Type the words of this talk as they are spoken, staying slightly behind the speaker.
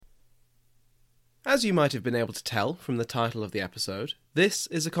As you might have been able to tell from the title of the episode, this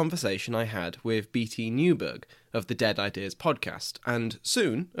is a conversation I had with BT Newberg of the Dead Ideas podcast, and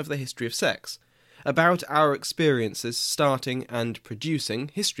soon of the History of Sex, about our experiences starting and producing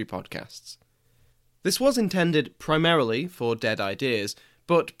history podcasts. This was intended primarily for Dead Ideas,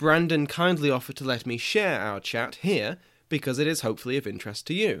 but Brandon kindly offered to let me share our chat here because it is hopefully of interest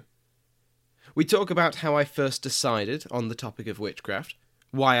to you. We talk about how I first decided on the topic of witchcraft,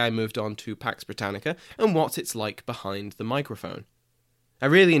 why I moved on to Pax Britannica, and what it's like behind the microphone. I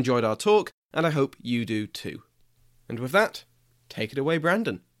really enjoyed our talk, and I hope you do too. And with that, take it away,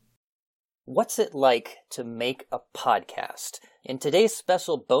 Brandon. What's it like to make a podcast? In today's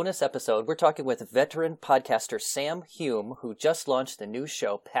special bonus episode, we're talking with veteran podcaster Sam Hume, who just launched the new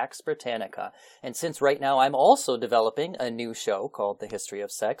show Pax Britannica. And since right now I'm also developing a new show called The History of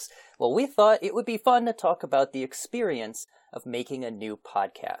Sex, well, we thought it would be fun to talk about the experience of making a new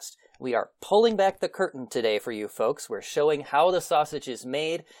podcast. We are pulling back the curtain today for you folks. We're showing how the sausage is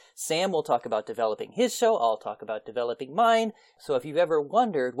made. Sam will talk about developing his show. I'll talk about developing mine. So if you've ever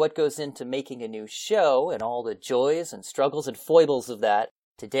wondered what goes into making a new show and all the joys and struggles and foibles of that,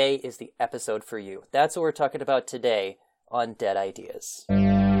 today is the episode for you. That's what we're talking about today on Dead Ideas.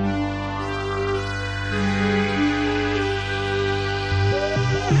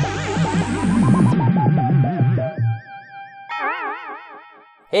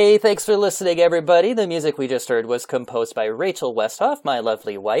 Hey, thanks for listening, everybody. The music we just heard was composed by Rachel Westhoff, my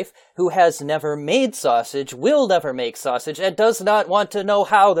lovely wife, who has never made sausage, will never make sausage, and does not want to know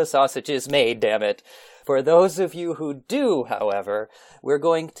how the sausage is made, damn it. For those of you who do, however, we're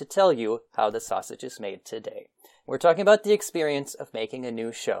going to tell you how the sausage is made today. We're talking about the experience of making a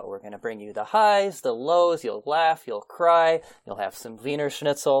new show. We're going to bring you the highs, the lows, you'll laugh, you'll cry, you'll have some Wiener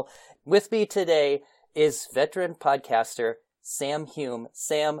Schnitzel. With me today is veteran podcaster Sam Hume.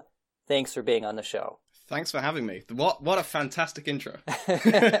 Sam, thanks for being on the show. Thanks for having me. What a fantastic intro.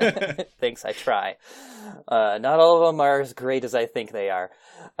 Thanks, I try. Not all of them are as great as I think they are.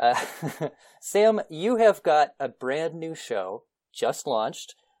 Sam, you have got a brand new show just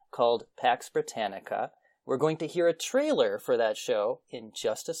launched called Pax Britannica. We're going to hear a trailer for that show in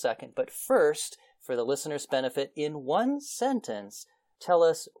just a second. But first, for the listener's benefit, in one sentence, tell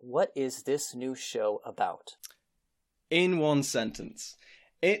us, what is this new show about? In one sentence,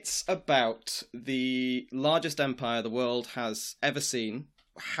 it's about the largest empire the world has ever seen,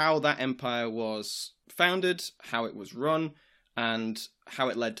 how that empire was founded, how it was run, and how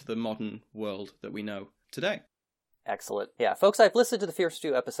it led to the modern world that we know today. Excellent. Yeah, folks, I've listened to the first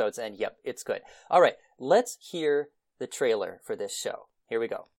few episodes, and yep, it's good. All right, let's hear the trailer for this show. Here we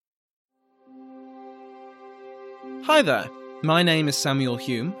go. Hi there. My name is Samuel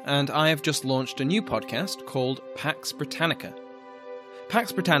Hume, and I have just launched a new podcast called Pax Britannica.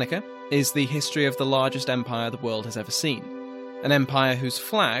 Pax Britannica is the history of the largest empire the world has ever seen. An empire whose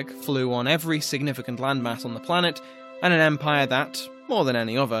flag flew on every significant landmass on the planet, and an empire that, more than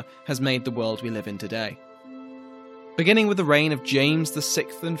any other, has made the world we live in today. Beginning with the reign of James VI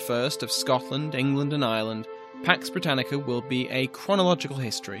and I of Scotland, England and Ireland, Pax Britannica will be a chronological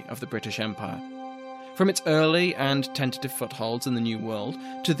history of the British Empire. From its early and tentative footholds in the New World,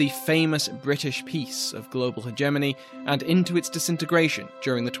 to the famous British peace of global hegemony, and into its disintegration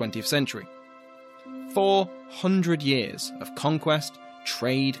during the 20th century. 400 years of conquest,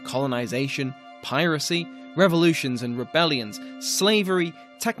 trade, colonization, piracy, revolutions and rebellions, slavery,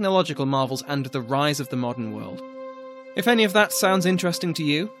 technological marvels, and the rise of the modern world. If any of that sounds interesting to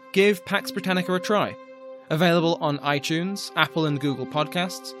you, give Pax Britannica a try. Available on iTunes, Apple and Google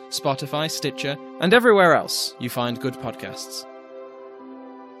Podcasts, Spotify, Stitcher, and everywhere else you find good podcasts.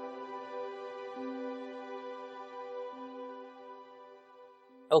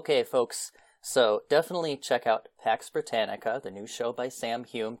 Okay, folks, so definitely check out Pax Britannica, the new show by Sam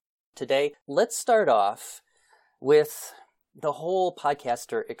Hume. Today, let's start off with the whole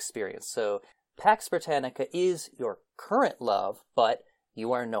podcaster experience. So, Pax Britannica is your current love, but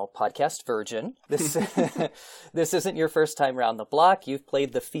you are no podcast virgin. This isn't your first time around the block. You've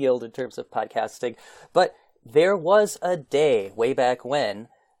played the field in terms of podcasting. But there was a day way back when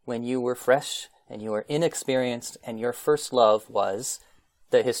you were fresh and you were inexperienced and your first love was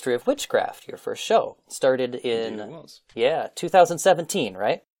The History of Witchcraft, your first show. Started in, Indeed it was. 2017,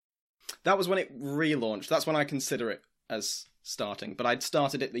 right? That was when it relaunched. That's when I consider it as starting. But I'd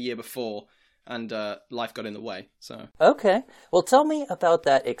started it the year before, and life got in the way. So Okay. Well, tell me about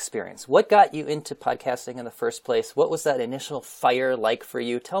that experience. What got you into podcasting in the first place? What was that initial fire like for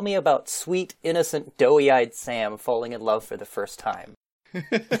you? Tell me about sweet, innocent, doughy-eyed Sam falling in love for the first time.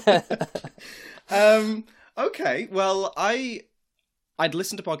 Okay. Well, I I'd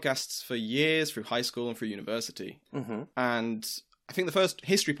listened to podcasts for years through high school and through university. Mm-hmm. And I think the first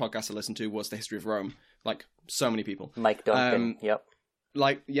history podcast I listened to was The History of Rome, like so many people. Mike Duncan, yep.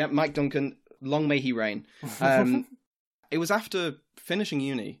 Mike Duncan, long may he reign. It was after finishing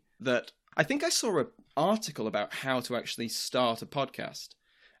uni that I think I saw an article about how to actually start a podcast.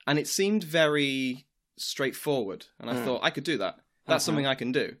 And it seemed very straightforward. And I thought, I could do that. That's something I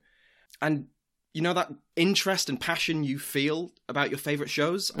can do. And you know that interest and passion you feel about your favourite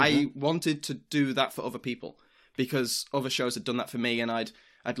shows? I wanted to do that for other people because other shows had done that for me, and I'd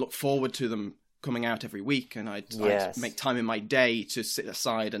look forward to them coming out every week, and I'd make time in my day to sit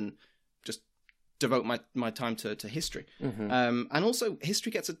aside and just devote my time to history. And also,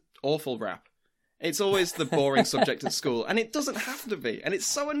 history gets an awful rap. It's always the boring subject at school, and it doesn't have to be, and it's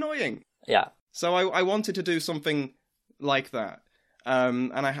so annoying. Yeah. So I wanted to do something like that.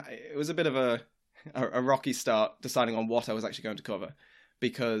 And it was a bit of a rocky start deciding on what I was actually going to cover,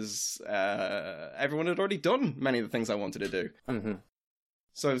 because everyone had already done many of the things I wanted to do.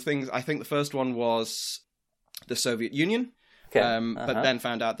 So I think the first one was the Soviet Union, but then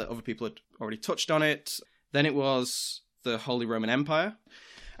found out that other people had already touched on it. Then it was the Holy Roman Empire.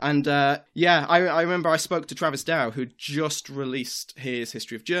 And I remember I spoke to Travis Dow, who just released his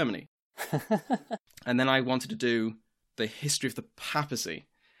History of Germany. And then I wanted to do the History of the Papacy.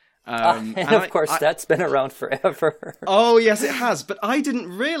 And of course, that's been around forever. Oh, yes, it has. But I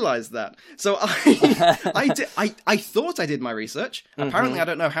didn't realize that. So I thought I did my research. Apparently, I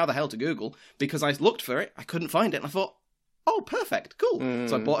don't know how the hell to Google, because I looked for it. I couldn't find it. And I thought, oh, perfect. Cool.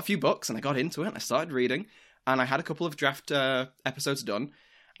 So I bought a few books and I got into it and I started reading. And I had a couple of draft episodes done.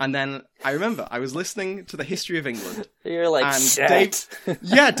 And then I remember I was listening to the History of England. You're like, and shit.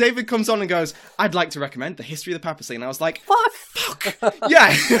 David comes on and goes, I'd like to recommend the History of the Papacy. And I was like, fuck.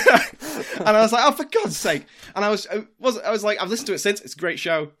 Yeah. And I was like, oh, for God's sake. And I was like, I've listened to it since. It's a great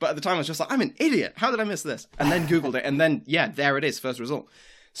show. But at the time I was just like, I'm an idiot. How did I miss this? And then Googled it. And then, there it is. First result.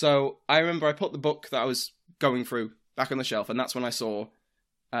 So I remember I put the book that I was going through back on the shelf. And that's when I saw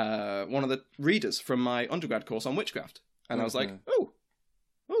one of the readers from my undergrad course on witchcraft. And I was like, oh,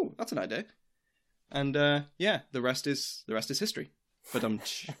 that's an idea. And the rest is history. But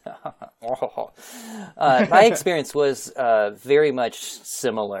my experience was very much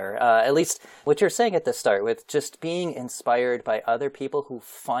similar. At least what you're saying at the start, with just being inspired by other people who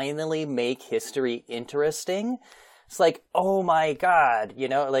finally make history interesting. It's like, oh my God,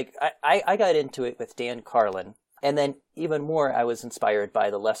 like I got into it with Dan Carlin. And then even more, I was inspired by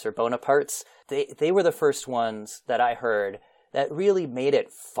the Lesser Bonapartes. They were the first ones that I heard that really made it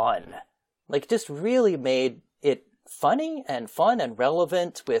fun. Like, just really made it funny and fun and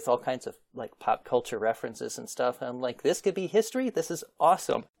relevant with all kinds of, like, pop culture references and stuff. And I'm like, this could be history? This is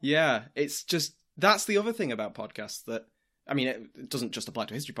awesome. Yeah, it's just, that's the other thing about podcasts that, I mean, it doesn't just apply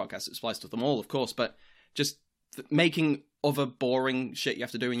to history podcasts, it applies to them all, of course, but just making other boring shit you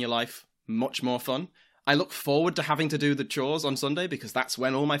have to do in your life much more fun. I look forward to having to do the chores on Sunday because that's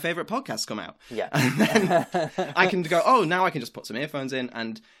when all my favourite podcasts come out. Yeah. And then I can go, now I can just put some earphones in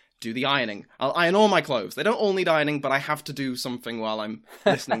and do the ironing. I'll iron all my clothes. They don't all need ironing, but I have to do something while I'm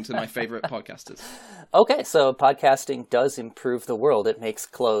listening to my favourite podcasters. Okay, so podcasting does improve the world. It makes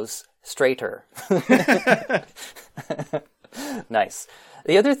clothes straighter. Nice.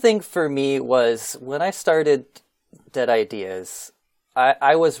 The other thing for me was when I started Dead Ideas,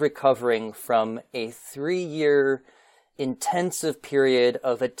 I was recovering from a 3-year intensive period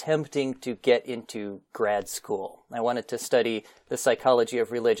of attempting to get into grad school. I wanted to study the psychology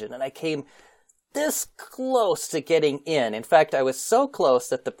of religion, and I came this close to getting in. In fact, I was so close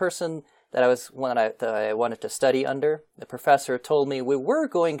that the person that I wanted to study under, the professor told me, we were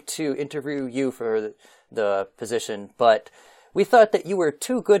going to interview you for the position, but we thought that you were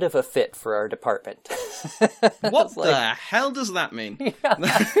too good of a fit for our department. What the hell does that mean?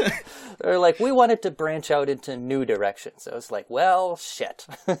 Yeah. They're like, we wanted to branch out into new directions. I was like, well, shit.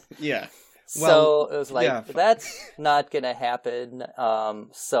 Yeah. So it was like, that's not going to happen.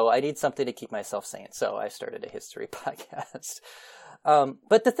 So I need something to keep myself sane. So I started a history podcast.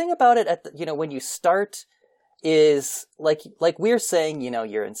 But the thing about it, when you start is like we're saying,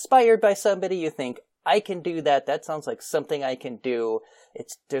 you're inspired by somebody, you think, I can do that. That sounds like something I can do.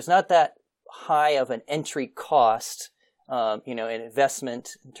 There's not that high of an entry cost, an investment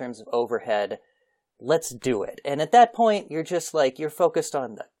in terms of overhead. Let's do it. And at that point, you're just like, you're focused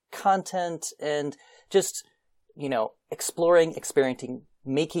on the content and just, exploring, experimenting,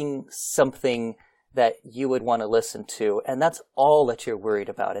 making something that you would want to listen to. And that's all that you're worried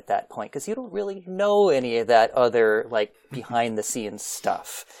about at that point, because you don't really know any of that other, like, behind the scenes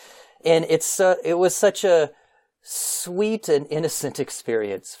stuff. And it was such a sweet and innocent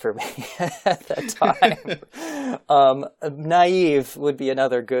experience for me at that time. Naive would be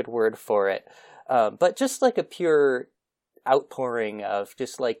another good word for it. But just like a pure outpouring of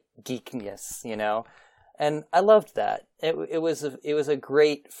just like geekiness, you know? And I loved that. It was a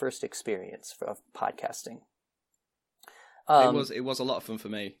great first experience of podcasting. It was a lot of fun for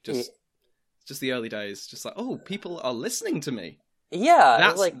me. Just the early days. Just like, oh, people are listening to me.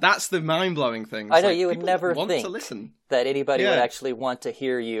 Yeah, that's the mind-blowing thing. I know, you would never think that anybody would actually want to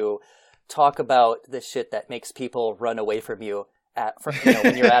hear you talk about the shit that makes people run away from you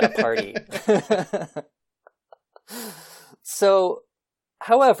when you're at a party. So,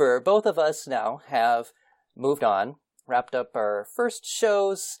 however, both of us now have moved on, wrapped up our first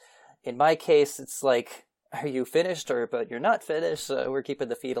shows. In my case, it's like, are you finished but you're not finished? We're keeping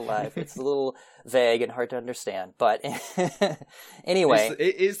the feed alive. It's a little vague and hard to understand. But anyway.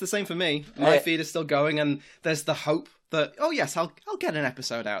 It is the same for me. My feed is still going, and there's the hope that, oh yes, I'll get an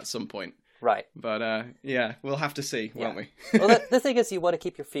episode out at some point. Right. But yeah, we'll have to see, won't we? Well, the thing is, you want to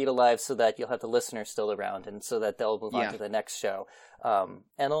keep your feed alive so that you'll have the listeners still around, and so that they'll move on to the next show.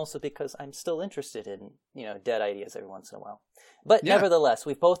 And also because I'm still interested in, dead ideas every once in a while. But nevertheless,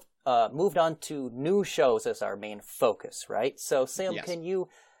 we've both moved on to new shows as our main focus, right? So, Sam, can you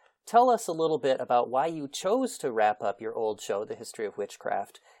tell us a little bit about why you chose to wrap up your old show, The History of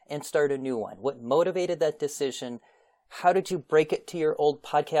Witchcraft, and start a new one? What motivated that decision? How did you break it to your old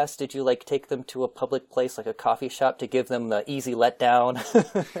podcast? Did you take them to a public place like a coffee shop to give them the easy letdown?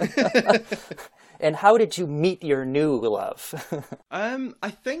 And how did you meet your new love? I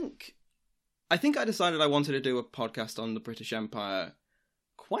think I decided I wanted to do a podcast on the British Empire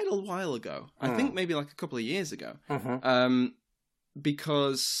quite a while ago. I think maybe a couple of years ago. Mm-hmm.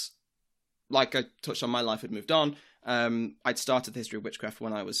 Because, like I touched on, my life had moved on. I'd started the History of Witchcraft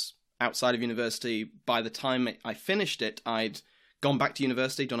when I was outside of university. By the time I finished it, I'd gone back to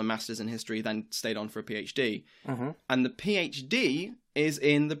university, done a master's in history, then stayed on for a PhD. Mm-hmm. And the PhD is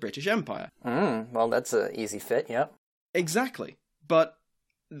in the British Empire. Well, that's an easy fit, yep. Exactly. But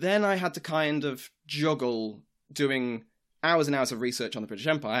then I had to kind of juggle doing hours and hours of research on the British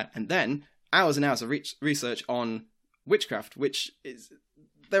Empire, and then hours and hours of research on witchcraft, which is...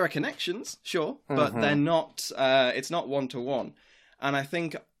 There are connections, sure, but they're not... it's not one-to-one. And I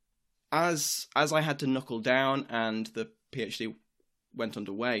think as I had to knuckle down and the PhD went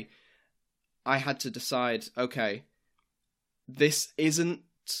underway, I had to decide, okay, this isn't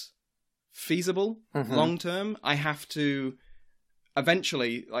feasible long-term. I have to...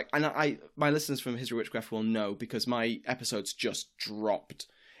 Eventually, my listeners from History of Witchcraft will know because my episodes just dropped.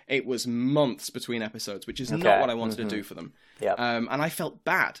 It was months between episodes, which is not what I wanted to do for them. Yeah. And I felt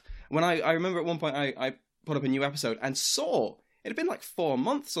bad. When I remember at one point I put up a new episode and saw it had been 4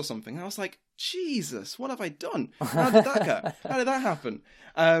 months or something. And I was like, Jesus, what have I done? How did that go? How did that happen?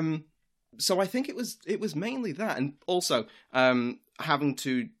 So I think it was mainly that. And also having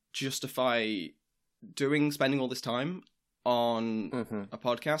to justify spending all this time on a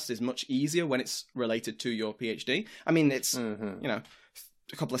podcast is much easier when it's related to your PhD. I mean, it's,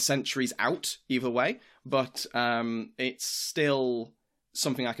 a couple of centuries out either way, but it's still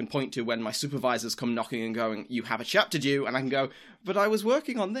something I can point to when my supervisors come knocking and going, you have a chapter due, and I can go, but I was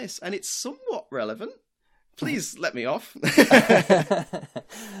working on this and it's somewhat relevant. Please let me off.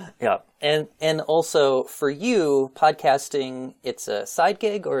 Yeah. And also for you, podcasting, it's a side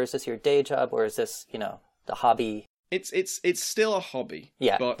gig, or is this your day job, or is this, the hobby? It's still a hobby.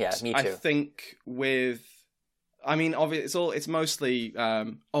 Yeah, but me too. I think obviously it's mostly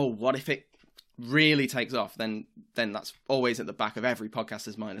what if it really takes off? Then that's always at the back of every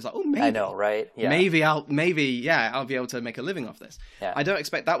podcaster's mind. It's like, oh, maybe I know, right? Yeah. Maybe I'll be able to make a living off this. Yeah. I don't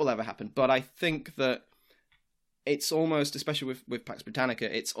expect that will ever happen, but I think that it's almost, especially with Pax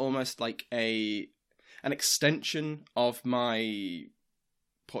Britannica, it's almost like an extension of my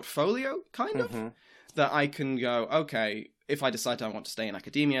portfolio, kind of. That I can go, okay, if I decide I want to stay in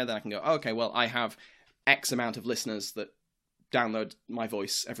academia, then I can go, okay, well, I have X amount of listeners that download my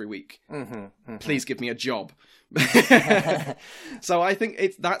voice every week. Please give me a job. So I think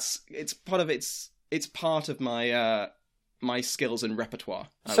it's part of my my skills and repertoire,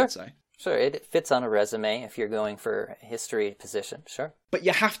 I would say. Sure, it fits on a resume if you're going for a history position, sure. But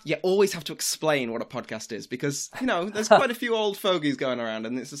you always have to explain what a podcast is, because, there's quite a few old fogies going around,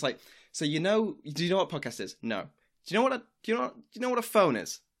 and it's just like, so do you know what a podcast is? No. Do you know what a phone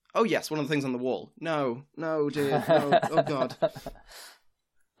is? Oh yes, one of the things on the wall. No, dear, no. Oh God.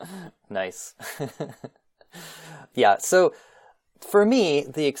 Nice. Yeah, so for me,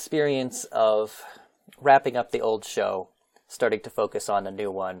 the experience of wrapping up the old show, starting to focus on a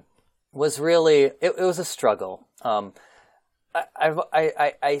new one, was really, it was a struggle. I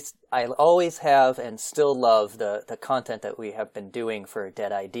always have and still love the content that we have been doing for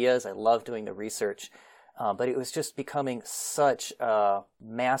Dead Ideas. I love doing the research, but it was just becoming such a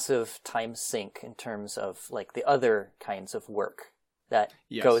massive time sink in terms of like the other kinds of work that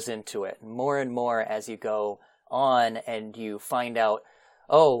goes into it. More and more as you go on and you find out,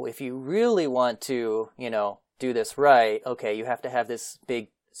 oh, if you really want to, do this right, okay, you have to have this big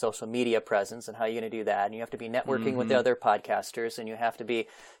social media presence, and how are you going to do that? And you have to be networking with the other podcasters, and you have to be,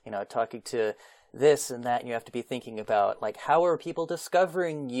 talking to this and that, and you have to be thinking about, like, how are people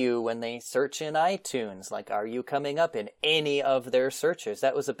discovering you when they search in iTunes? Like, are you coming up in any of their searches?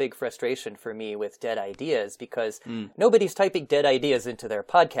 That was a big frustration for me with Dead Ideas, because nobody's typing Dead Ideas into their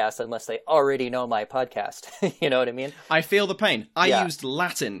podcast unless they already know my podcast. You know what I mean? I feel the pain. I used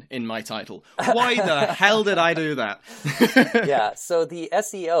Latin in my title. Why the hell did I do that? Yeah, so the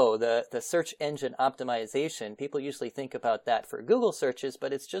SEO, the search engine optimization, people usually think about that for Google searches,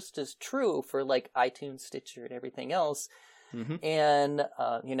 but it's just as true for, like, iTunes, Stitcher, and everything else. And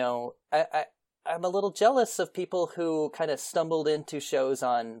I'm a little jealous of people who kind of stumbled into shows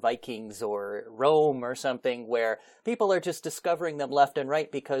on Vikings or Rome or something, where people are just discovering them left and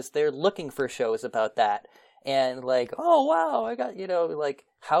right because they're looking for shows about that, and like, oh wow, I got like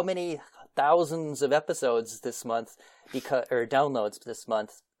how many thousands of episodes this month or downloads this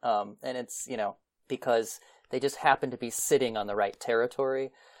month, and it's because they just happen to be sitting on the right territory.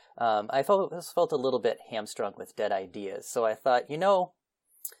 I felt a little bit hamstrung with Dead Ideas, so I thought, I'm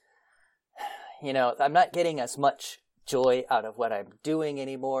not getting as much joy out of what I'm doing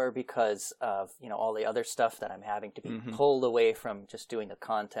anymore because of, all the other stuff that I'm having to be pulled away from just doing the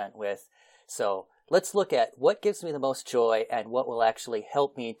content with. So let's look at what gives me the most joy and what will actually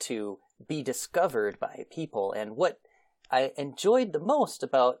help me to be discovered by people. And what I enjoyed the most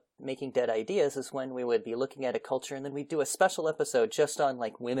about making Dead Ideas is when we would be looking at a culture and then we'd do a special episode just on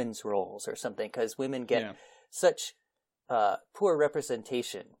like women's roles or something, because women get such poor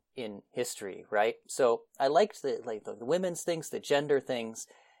representation in history, right? So I liked the women's things, the gender things,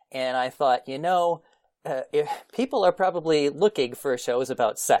 and I thought, if people are probably looking for shows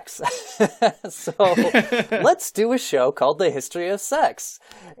about sex, so let's do a show called The History of Sex,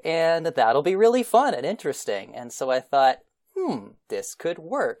 and that'll be really fun and interesting. And so I thought, this could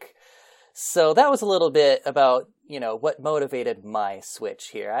work. So that was a little bit about, what motivated my switch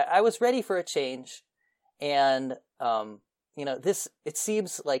here. I was ready for a change, and, it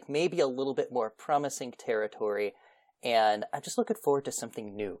seems like maybe a little bit more promising territory, and I'm just looking forward to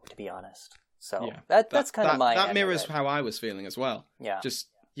something new, to be honest. So that's kind of my... That mirrors how I was feeling as well. Yeah.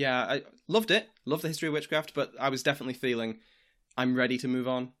 I loved it. Loved the history of witchcraft, but I was definitely feeling I'm ready to move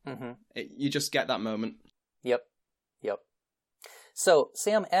on. You just get that moment. Yep. So,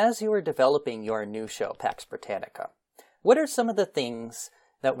 Sam, as you were developing your new show, Pax Britannica, what are some of the things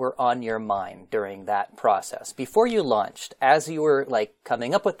that were on your mind during that process? Before you launched, as you were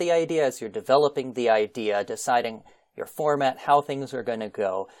coming up with the idea, as you're developing the idea, deciding your format, how things are going to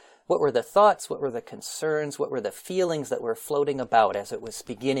go, what were the thoughts, what were the concerns, what were the feelings that were floating about as it was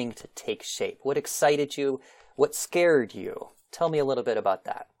beginning to take shape? What excited you? What scared you? Tell me a little bit about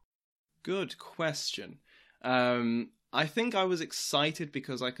that. Good question. I think I was excited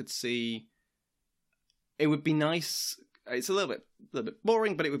because I could see it would be nice. It's a little bit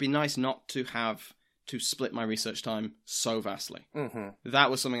boring, but it would be nice not to have to split my research time so vastly.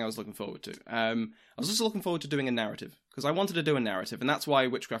 That was something I was looking forward to. I was also looking forward to doing a narrative, because I wanted to do a narrative, and that's why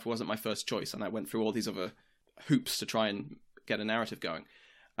witchcraft wasn't my first choice, and I went through all these other hoops to try and get a narrative going.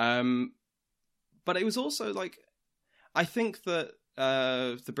 But it was also I think that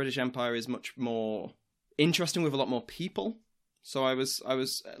the British Empire is much more interesting with a lot more people. So I was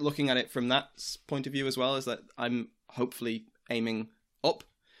looking at it from that point of view as well, as that I'm hopefully aiming up.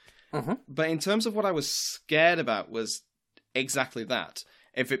 But in terms of what I was scared about was exactly that.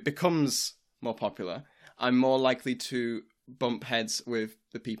 If it becomes more popular, I'm more likely to bump heads with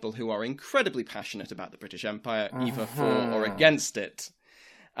the people who are incredibly passionate about the British Empire, either for or against it.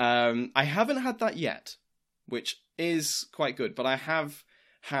 I haven't had that yet, which is quite good, but I have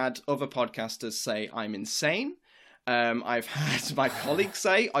had other podcasters say I'm insane. I've had my colleagues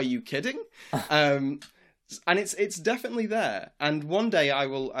say, "Are you kidding?" And it's definitely there. And one day I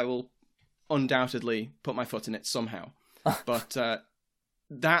will undoubtedly put my foot in it somehow. But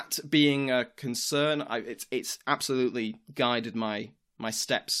that being a concern, it's absolutely guided my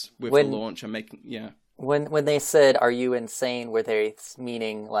steps with the launch and making When they said, "Are you insane?" were they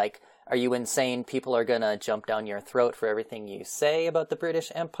meaning are you insane? People are gonna jump down your throat for everything you say about the British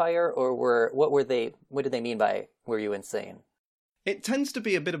Empire, or what did they mean by "were you insane"? It tends to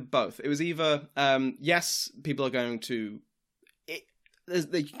be a bit of both. It was either, yes, people are going to...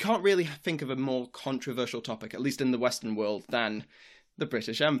 They can't really think of a more controversial topic, at least in the Western world, than the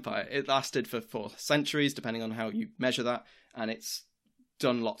British Empire. It lasted for 4 centuries, depending on how you measure that, and it's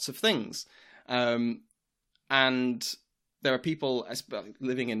done lots of things. And there are people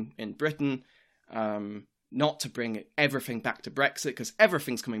living in Britain, not to bring everything back to Brexit, because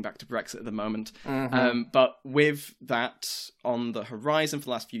everything's coming back to Brexit at the moment. Mm-hmm. But with that on the horizon for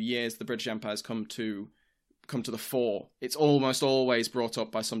the last few years, the British Empire has come to the fore. It's almost always brought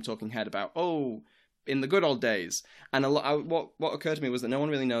up by some talking head about, in the good old days. And what occurred to me was that no one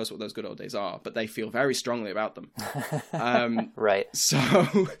really knows what those good old days are, but they feel very strongly about them. Right.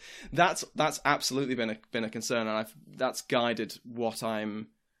 So that's absolutely been a concern, and that's guided what I'm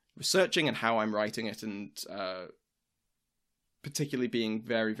researching and how I'm writing it, and particularly being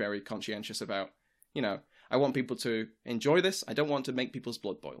very, very conscientious about, I want people to enjoy this. I don't want to make people's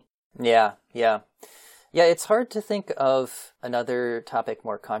blood boil. Yeah. Yeah, it's hard to think of another topic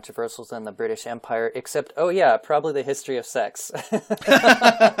more controversial than the British Empire, except, probably the history of sex.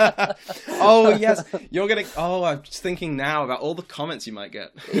 Oh, yes. I'm just thinking now about all the comments you might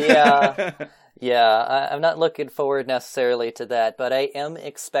get. Yeah. I'm not looking forward necessarily to that, but I am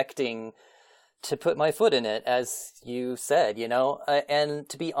expecting to put my foot in it, as you said, and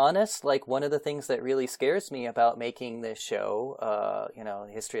to be honest, like, one of the things that really scares me about making this show,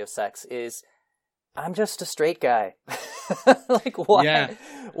 the history of sex, is I'm just a straight guy. Like, why? Yeah.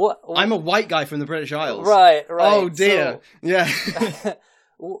 What? I'm a white guy from the British Isles. Right. Oh, dear. So, yeah.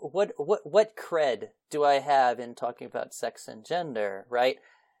 What cred do I have in talking about sex and gender, right?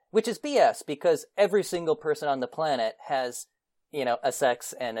 Which is BS, because every single person on the planet has, a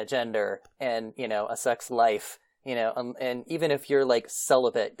sex and a gender and, a sex life, and even if you're like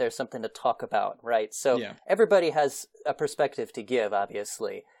celibate, there's something to talk about, right? So Everybody has a perspective to give,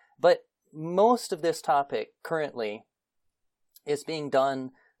 obviously. But most of this topic currently is being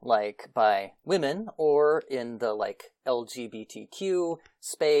done like by women, or in the like LGBTQ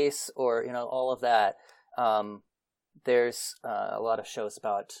space, or all of that. There's a lot of shows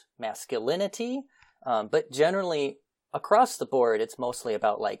about masculinity, but generally across the board it's mostly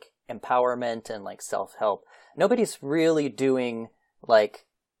about like empowerment and like self-help. Nobody's really doing like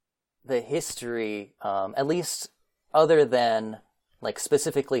the history, at least other than like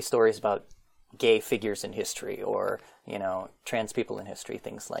specifically stories about gay figures in history, or, trans people in history,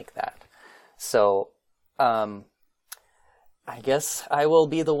 things like that. So, I guess I will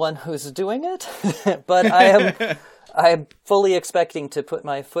be the one who's doing it, but I'm fully expecting to put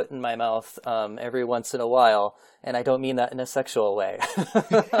my foot in my mouth, every once in a while, and I don't mean that in a sexual way.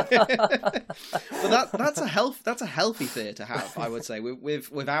 Well, that's a healthy fear to have, I would say.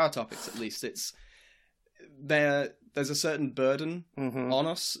 With our topics, at least, it's there's a certain burden on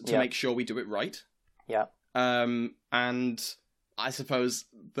us to make sure we do it right. Yeah. And I suppose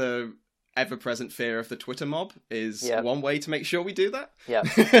the ever-present fear of the Twitter mob is one way to make sure we do that. Yeah.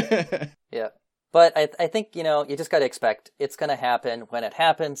 Yeah. But I think, you just got to expect it's going to happen. When it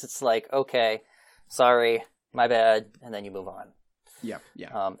happens, it's like, okay, sorry, my bad, and then you move on. Yeah.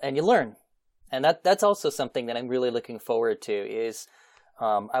 And you learn. And that's also something that I'm really looking forward to is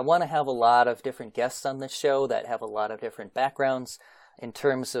I want to have a lot of different guests on the show that have a lot of different backgrounds in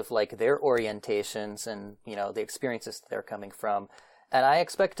terms of like their orientations and, the experiences that they're coming from. And I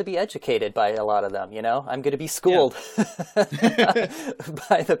expect to be educated by a lot of them, I'm going to be schooled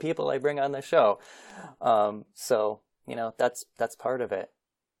by the people I bring on the show. So, that's part of it.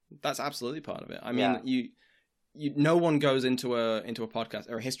 That's absolutely part of it. I mean, you no one goes into a podcast,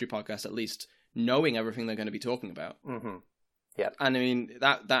 or a history podcast at least, knowing everything they're going to be talking about. Mm-hmm. Yeah. And I mean,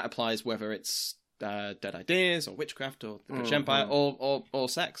 that applies whether it's Dead Ideas or witchcraft or the British Empire or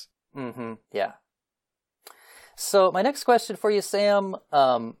sex. Mm-hmm. Yeah. So my next question for you, Sam,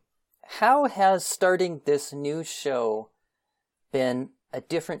 how has starting this new show been a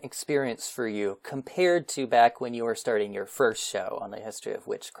different experience for you compared to back when you were starting your first show on the history of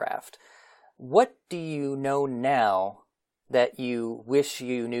witchcraft? What do you know now that you wish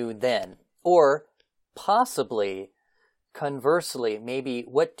you knew then? Or possibly, conversely, maybe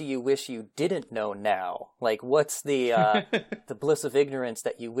what do you wish you didn't know now? Like, what's the the bliss of ignorance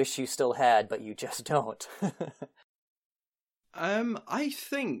that you wish you still had, but you just don't? I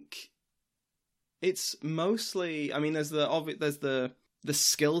think it's mostly. I mean, there's the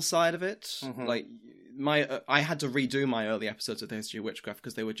skill side of it. Mm-hmm. Like I had to redo my early episodes of the history of witchcraft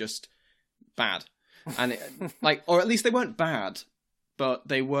because they were just bad, and or at least they weren't bad, but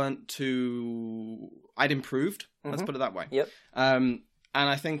they weren't too. I'd improved. Let's put it that way. Yep. And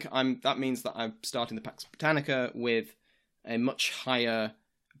I think that means that I'm starting the Pax Britannica with a much higher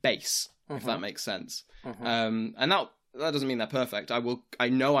base, if that makes sense. And that doesn't mean they're perfect. I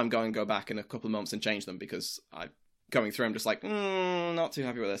know I'm going to go back in a couple of months and change them, because I'm going through, I'm just like, not too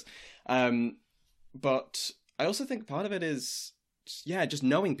happy with this. But I also think part of it is, just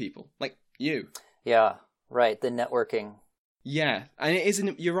knowing people like you. Yeah, right. The networking. Yeah,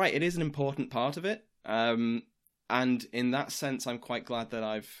 and you're right, it is an important part of it. And in that sense, I'm quite glad that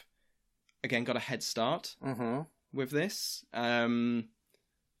I've, again, got a head start with this. But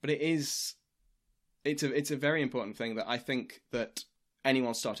it's a very important thing that I think that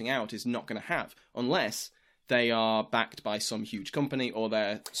anyone starting out is not going to have, unless they are backed by some huge company or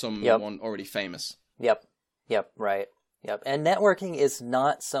they're someone already famous. Yep, right. Yep, and networking is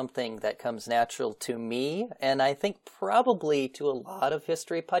not something that comes natural to me, and I think probably to a lot of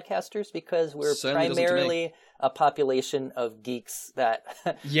history podcasters, because we're primarily a population of geeks that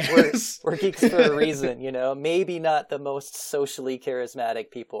we're geeks for a reason, maybe not the most socially charismatic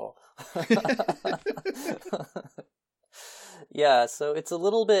people. Yeah, so it's a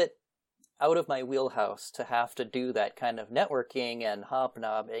little bit out of my wheelhouse to have to do that kind of networking and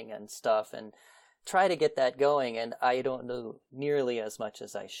hobnobbing and stuff, and try to get that going, and I don't know nearly as much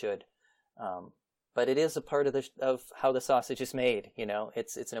as I should. But it is a part of how the sausage is made,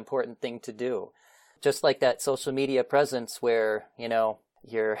 It's an important thing to do. Just like that social media presence where,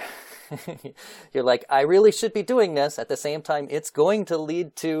 you're you're like, I really should be doing this. At the same time, it's going to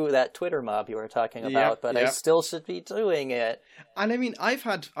lead to that Twitter mob you were talking about, but I still should be doing it. And I mean, I've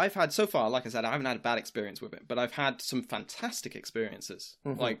had so far, like I said, I haven't had a bad experience with it, but I've had some fantastic experiences,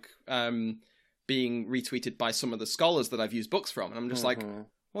 like being retweeted by some of the scholars that I've used books from, and I'm just like,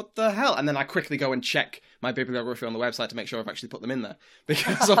 what the hell? And then I quickly go and check my bibliography on the website to make sure I've actually put them in there,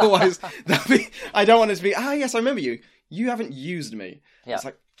 because otherwise I don't want it to be, yes, I remember you. You haven't used me. Yeah. It's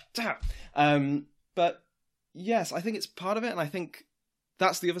like, damn. But yes, I think it's part of it, and I think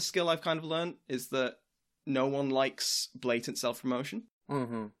that's the other skill I've kind of learned, is that no one likes blatant self-promotion.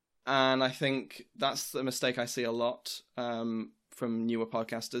 And I think that's the mistake I see a lot from newer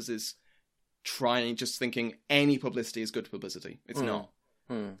podcasters, is just thinking any publicity is good publicity. It's not.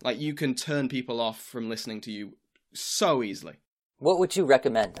 Like, you can turn people off from listening to you so easily. What would you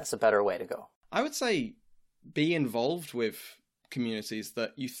recommend as a better way to go? I would say be involved with communities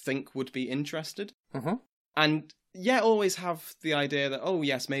that you think would be interested. And always have the idea that,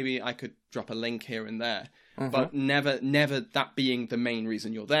 yes, maybe I could drop a link here and there, but never that being the main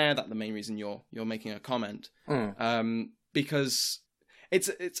reason you're there, that the main reason you're making a comment. Because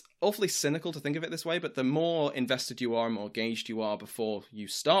it's awfully cynical to think of it this way, but the more invested you are, more engaged you are before you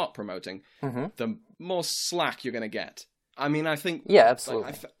start promoting, the more slack you're going to get. I mean, I think... Yeah,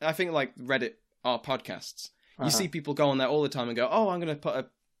 absolutely. I think like Reddit are podcasts. You see people go on there all the time and go, I'm going to put a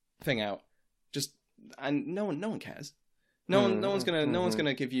thing out. And no one cares. No one's going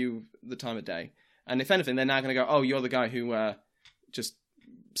to give you the time of day. And if anything, they're now going to go, you're the guy who just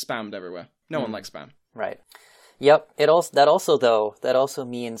spammed everywhere. No one likes spam. Right. Yep. That also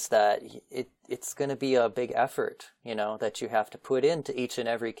means that it's going to be a big effort, that you have to put into each and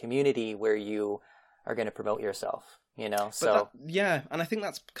every community where you are going to promote yourself, So and I think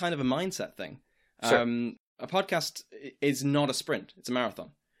that's kind of a mindset thing. Sure. A podcast is not a sprint; it's a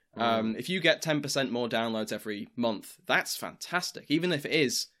marathon. If you get 10% more downloads every month, that's fantastic. Even if it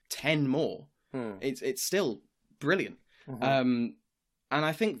is 10 more, it's still brilliant. And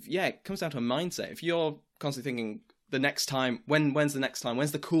I think it comes down to a mindset. If you're constantly thinking, the next time, when's the next time?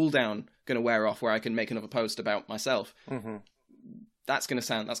 When's the cooldown going to wear off where I can make another post about myself? That's going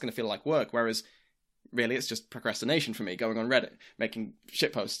to feel like work. Whereas really it's just procrastination for me, going on Reddit, making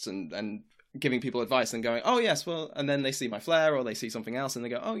shit posts and giving people advice and going, yes, well, and then they see my flair or they see something else and they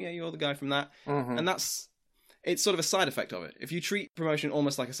go, you're the guy from that. And it's sort of a side effect of it. If you treat promotion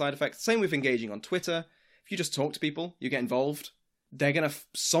almost like a side effect, same with engaging on Twitter. If you just talk to people, you get involved,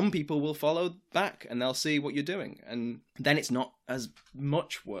 some people will follow back and they'll see what you're doing, and then it's not as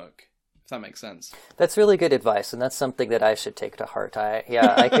much work, if that makes sense. That's really good advice, and that's something that I should take to heart.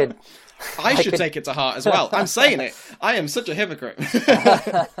 I could I should take it to heart as well. I'm saying it. I am such a hypocrite.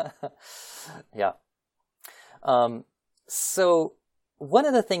 Yeah. So one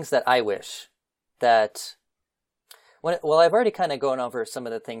of the things that I wish that I've already kind of gone over some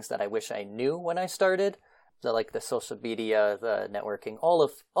of the things that I wish I knew when I started, like the social media, the networking, all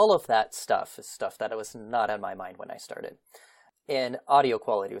of that stuff is stuff that was not on my mind when I started. And audio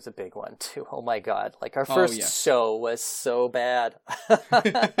quality was a big one too. Oh my God. Like our first show was so bad.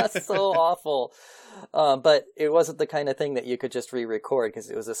 So awful. But it wasn't the kind of thing that you could just re-record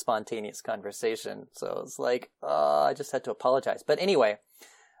because it was a spontaneous conversation. So it's like, I just had to apologize. But anyway,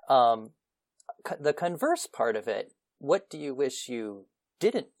 the converse part of it what do you wish you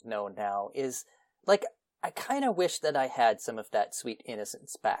didn't know now is, like, I kind of wish that I had some of that sweet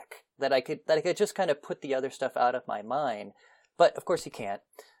innocence back, that I could just kind of put the other stuff out of my mind. But of course you can't.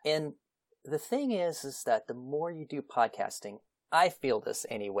 And the thing is that the more you do podcasting, I feel this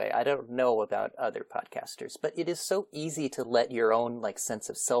anyway. I don't know about other podcasters, but it is so easy to let your own like sense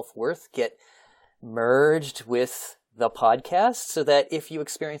of self-worth get merged with the podcast, so that if you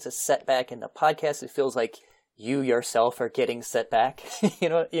experience a setback in the podcast, it feels like you yourself are getting set back. You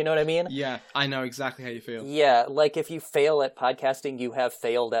know what I mean? Yeah, I know exactly how you feel. Yeah, like if you fail at podcasting, you have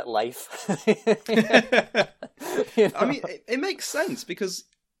failed at life. You know? I mean, it makes sense, because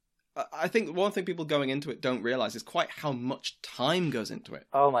I think one thing people going into it don't realize is quite how much time goes into it.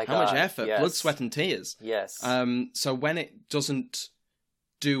 Oh my God. How much effort, yes. blood, sweat, and tears. Yes. So when it doesn't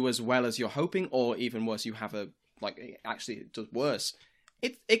do as well as you're hoping, or even worse, you have it actually does worse,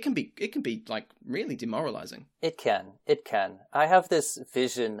 it can be like really demoralizing. It can. I have this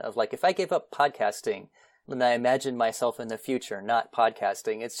vision of, like, if I gave up podcasting, when I imagine myself in the future not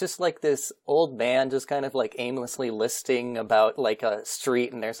podcasting, it's just like this old man just kind of like aimlessly listing about like a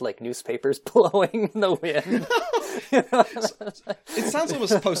street, and there's like newspapers blowing in the wind. It sounds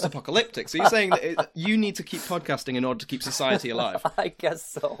almost post-apocalyptic. So you're saying that you need to keep podcasting in order to keep society alive? I guess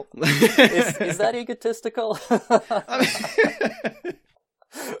so. Is that egotistical?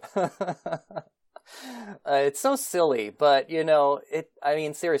 It's so silly, but I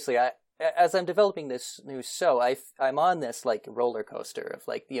mean, seriously, as I'm developing this new show, I'm on this like roller coaster of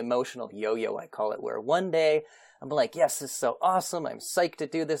like the emotional yo-yo, I call it, where one day I'm like, yes, this is so awesome, I'm psyched to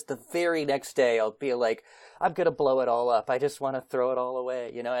do this. The very next day I'll be like, I'm gonna blow it all up, I just want to throw it all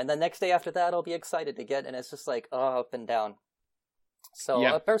away, and the next day after that I'll be excited again, and it's just like up and down. So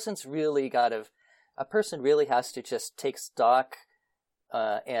yeah. A person really has to just take stock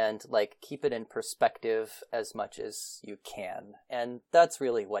and like keep it in perspective as much as you can, and that's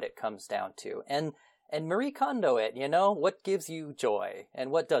really what it comes down to. And Marie Kondo it, what gives you joy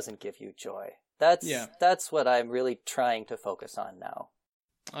and what doesn't give you joy. That's what I'm really trying to focus on now.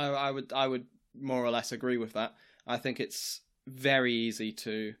 I would more or less agree with that. I think it's very easy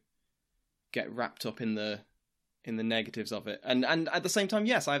to get wrapped up in the negatives of it, and at the same time,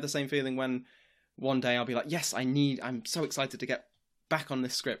 yes, I have the same feeling when one day I'll be like, yes, I'm so excited to get back on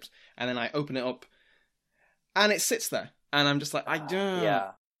this script, and then I open it up and it sits there and I'm just like, I don't.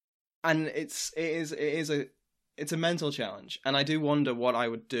 Yeah. And it's a mental challenge, and I do wonder what I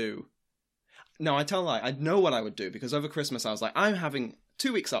would do. No, I tell a lie. I know what I would do, because over Christmas I was like, I'm having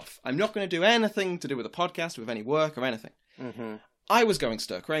 2 weeks off. I'm not going to do anything to do with a podcast, with any work or anything. Mm-hmm. I was going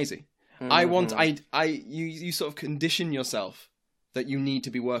stir crazy. Mm-hmm. You sort of condition yourself that you need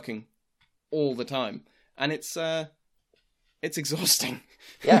to be working all the time, and it's exhausting.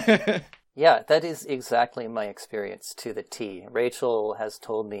 Yeah. Yeah, that is exactly my experience to the T. Rachel has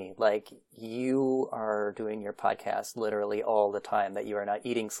told me, like, you are doing your podcast literally all the time, that you are not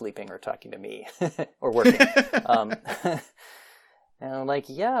eating, sleeping, or talking to me, or working. And I'm like,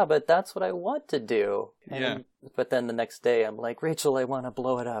 yeah, but that's what I want to do. Yeah. But then the next day I'm like, Rachel, I want to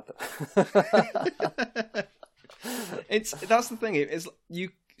blow it up. That's the thing, is you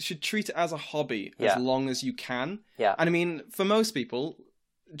should treat it as a hobby as long as you can. Yeah. And I mean, for most people,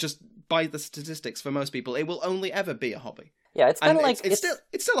 just by the statistics, for most people, it will only ever be a hobby. Yeah, it's kind of like it's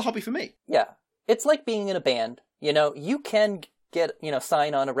still a hobby for me. Yeah, it's like being in a band. You can get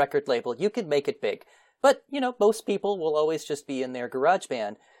sign on a record label. You can make it big, but most people will always just be in their garage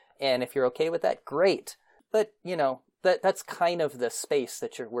band. And if you're okay with that, great. But that's kind of the space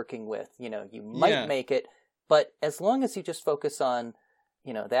that you're working with. You might make it, but as long as you just focus on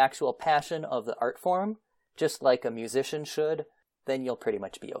the actual passion of the art form, just like a musician should, then you'll pretty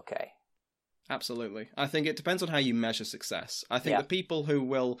much be okay. Absolutely. I think it depends on how you measure success. I think the people who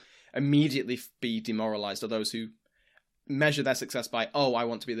will immediately be demoralized are those who measure their success by, I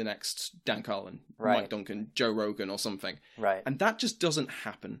want to be the next Dan Carlin, Mike Duncan, Joe Rogan or something. Right. And that just doesn't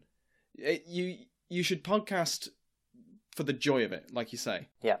happen. You should podcast for the joy of it, like you say.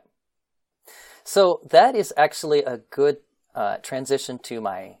 Yeah. So that is actually a good transition to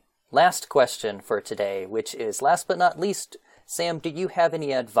my last question for today, which is, last but not least, Sam, do you have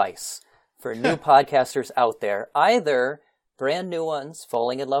any advice for new podcasters out there, either brand new ones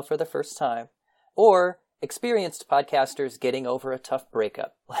falling in love for the first time, or experienced podcasters getting over a tough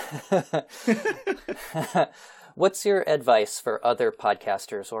breakup? What's your advice for other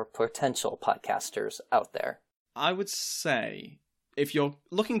podcasters or potential podcasters out there? I would say, if you're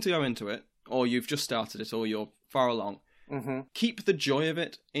looking to go into it, or you've just started it, or you're far along, keep the joy of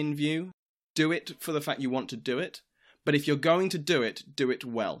it in view. Do it for the fact you want to do it. But if you're going to do it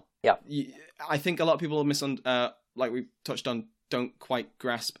well. Yeah. I think a lot of people like we touched on, don't quite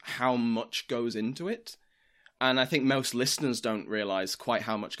grasp how much goes into it. And I think most listeners don't realize quite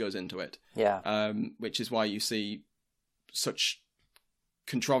how much goes into it. Yeah. Which is why you see such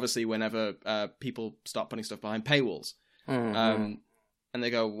controversy whenever people start putting stuff behind paywalls. Mm-hmm. And they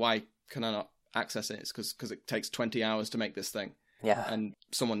go, why can I not access it? It's because it takes 20 hours to make this thing. Yeah. And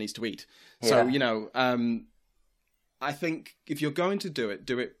someone needs to eat. Yeah. So, you know, I think if you're going to do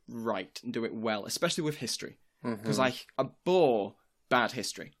it right and do it well, especially with history. Because I abhor bad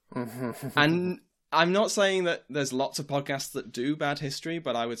history. And I'm not saying that there's lots of podcasts that do bad history,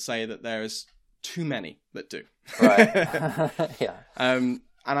 but I would say that there's too many that do. Right. Yeah. And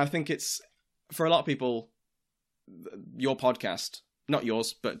I think it's, for a lot of people, your podcast, not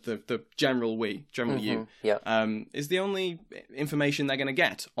yours, but the general you, is the only information they're going to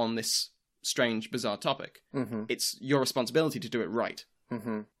get on this strange, bizarre topic. It's your responsibility to do it right.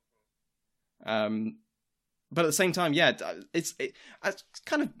 But at the same time, yeah, it's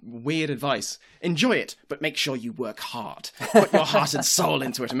kind of weird advice. Enjoy it, but make sure you work hard. Put your heart and soul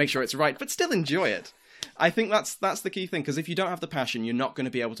into it and make sure it's right, but still enjoy it. I think that's the key thing, because if you don't have the passion, you're not going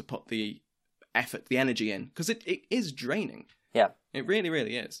to be able to put the effort, the energy in, because it is draining. Yeah. It really,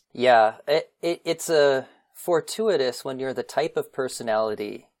 really is. Yeah. It's a fortuitous when you're the type of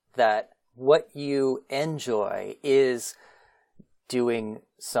personality that what you enjoy is doing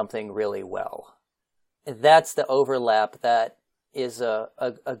something really well. That's the overlap that is a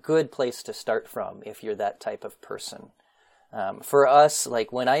good place to start from if you're that type of person. For us,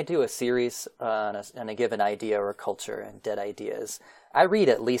 like when I do a series on a given idea or culture and dead ideas, I read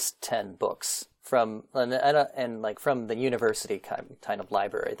at least 10 books from like from the university kind of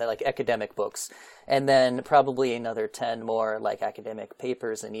library, that like academic books, and then probably another 10 more like academic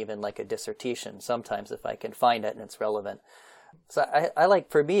papers and even like a dissertation sometimes if I can find it and it's relevant. So I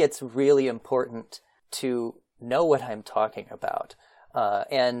like, for me, it's really important to know what I'm talking about,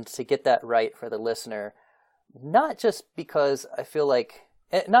 and to get that right for the listener, not just because I feel like,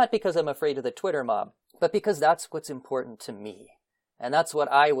 not because I'm afraid of the Twitter mob, but because that's what's important to me. And that's what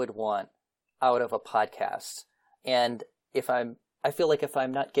I would want out of a podcast. And I feel like if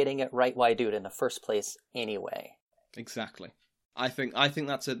I'm not getting it right, why do it in the first place anyway? Exactly. I think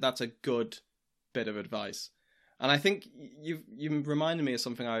that's a good bit of advice. And I think you reminded me of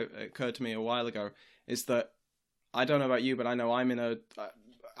something that occurred to me a while ago, is that, I don't know about you, but I know I'm in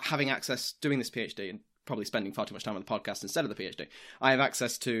having access, doing this PhD and probably spending far too much time on the podcast instead of the PhD. I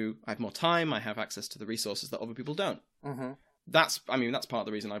have more time, I have access to the resources that other people don't. That's part of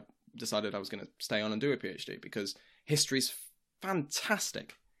the reason I decided I was going to stay on and do a PhD, because history's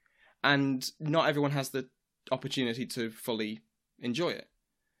fantastic. And not everyone has the opportunity to fully enjoy it.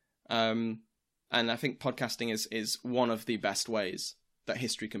 And I think podcasting is one of the best ways that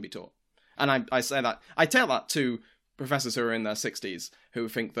history can be taught. And I tell that to professors who are in their 60s who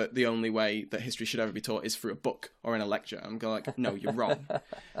think that the only way that history should ever be taught is through a book or in a lecture. I'm going like, no, you're wrong.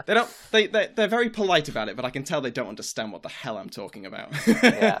 They're very polite about it, but I can tell they don't understand what the hell I'm talking about.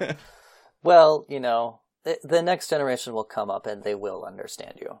 Yeah. Well, you know, the next generation will come up and they will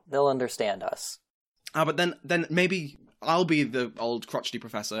understand you. They'll understand us. But then maybe I'll be the old crotchety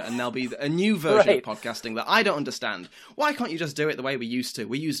professor and there'll be a new version of podcasting that I don't understand. Why can't you just do it the way we used to?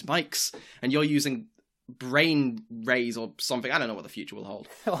 We used mics and you're using brain rays or something. I don't know what the future will hold.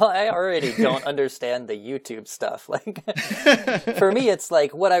 Well, I already don't understand the YouTube stuff. Like, for me, it's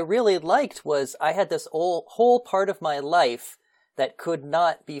like, what I really liked was I had this whole part of my life that could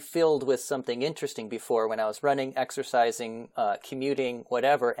not be filled with something interesting before, when I was running, exercising, commuting,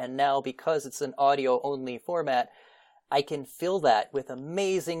 whatever. And now, because it's an audio-only format, I can fill that with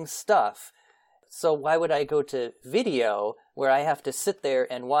amazing stuff. So why would I go to video where I have to sit there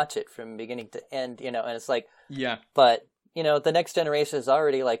and watch it from beginning to end, you know? And it's like, yeah. But, you know, the next generation is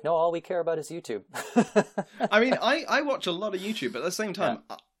already like, no, all we care about is YouTube. I mean, I watch a lot of YouTube, but at the same time,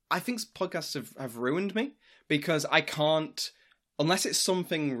 I think podcasts have ruined me, because I can't, unless it's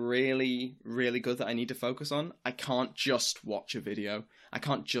something really, really good that I need to focus on, I can't just watch a video. I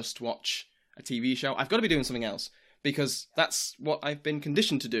can't just watch a TV show. I've got to be doing something else, because that's what I've been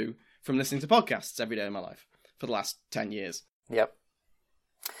conditioned to do from listening to podcasts every day of my life for the last 10 years. Yep.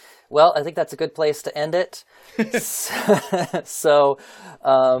 Well, I think that's a good place to end it. So,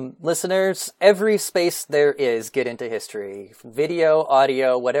 listeners, every space there is, get into history. Video,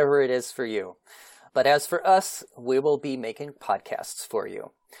 audio, whatever it is for you. But as for us, we will be making podcasts for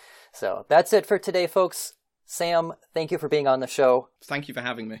you. So that's it for today, folks. Sam, thank you for being on the show. Thank you for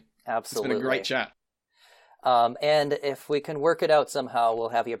having me. Absolutely. It's been a great chat. And if we can work it out somehow, we'll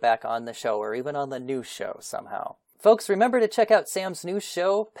have you back on the show, or even on the new show somehow. Folks, remember to check out Sam's new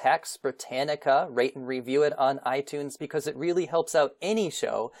show, Pax Britannica. Rate and review it on iTunes because it really helps out any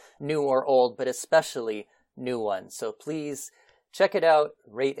show, new or old, but especially new ones. So please check it out,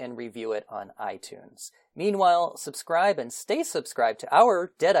 rate and review it on iTunes. Meanwhile, subscribe and stay subscribed to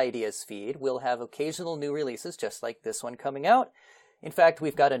our Dead Ideas feed. We'll have occasional new releases just like this one coming out. In fact,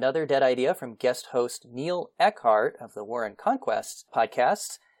 we've got another Dead Idea from guest host Neil Eckhart of the War and Conquest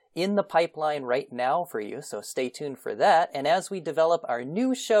podcast in the pipeline right now for you, so stay tuned for that. And as we develop our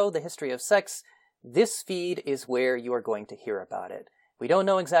new show, The History of Sex, this feed is where you are going to hear about it. We don't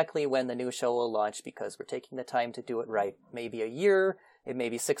know exactly when the new show will launch because we're taking the time to do it right. Maybe a year, it may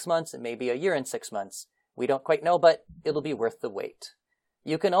be 6 months, it may be a year and 6 months. We don't quite know, but it'll be worth the wait.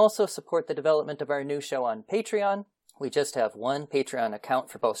 You can also support the development of our new show on Patreon. We just have one Patreon account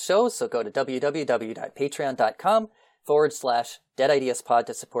for both shows, so go to www.patreon.com/Dead Ideas Pod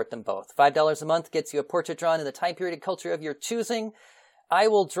to support them both. $5 a month gets you a portrait drawn in the time period and culture of your choosing. I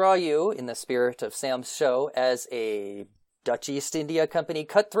will draw you, in the spirit of Sam's show, as a Dutch East India Company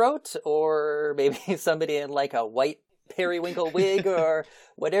cutthroat, or maybe somebody in like a white periwinkle wig, or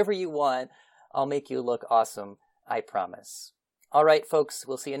whatever you want. I'll make you look awesome, I promise. All right, folks,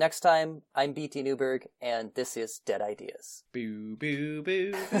 we'll see you next time. I'm B.T. Newberg, and this is Dead Ideas. Boo, boo,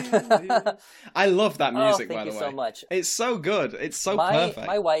 boo, boo, boo. I love that music, by the way. Thank you so much. It's so good. It's so perfect.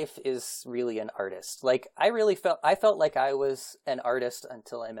 My wife is really an artist. Like, I felt like I was an artist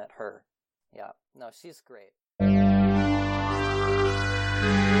until I met her. Yeah, no, she's great.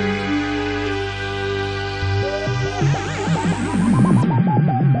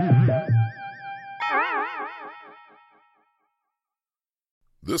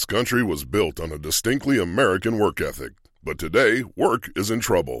 This country was built on a distinctly American work ethic, but today, work is in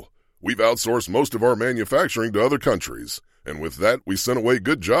trouble. We've outsourced most of our manufacturing to other countries, and with that, we sent away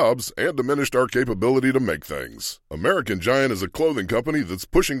good jobs and diminished our capability to make things. American Giant is a clothing company that's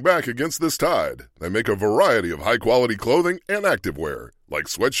pushing back against this tide. They make a variety of high-quality clothing and activewear, like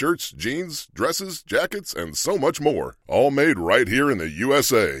sweatshirts, jeans, dresses, jackets, and so much more. All made right here in the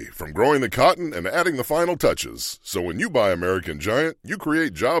USA, from growing the cotton and adding the final touches. So when you buy American Giant, you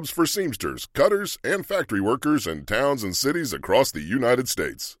create jobs for seamsters, cutters, and factory workers in towns and cities across the United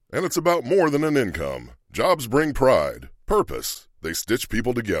States. And it's about more than an income. Jobs bring pride, purpose. They stitch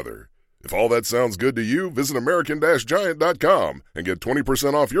people together. If all that sounds good to you, visit American-Giant.com and get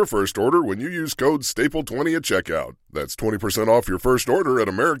 20% off your first order when you use code STAPLE20 at checkout. That's 20% off your first order at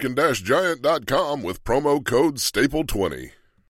American-Giant.com with promo code STAPLE20.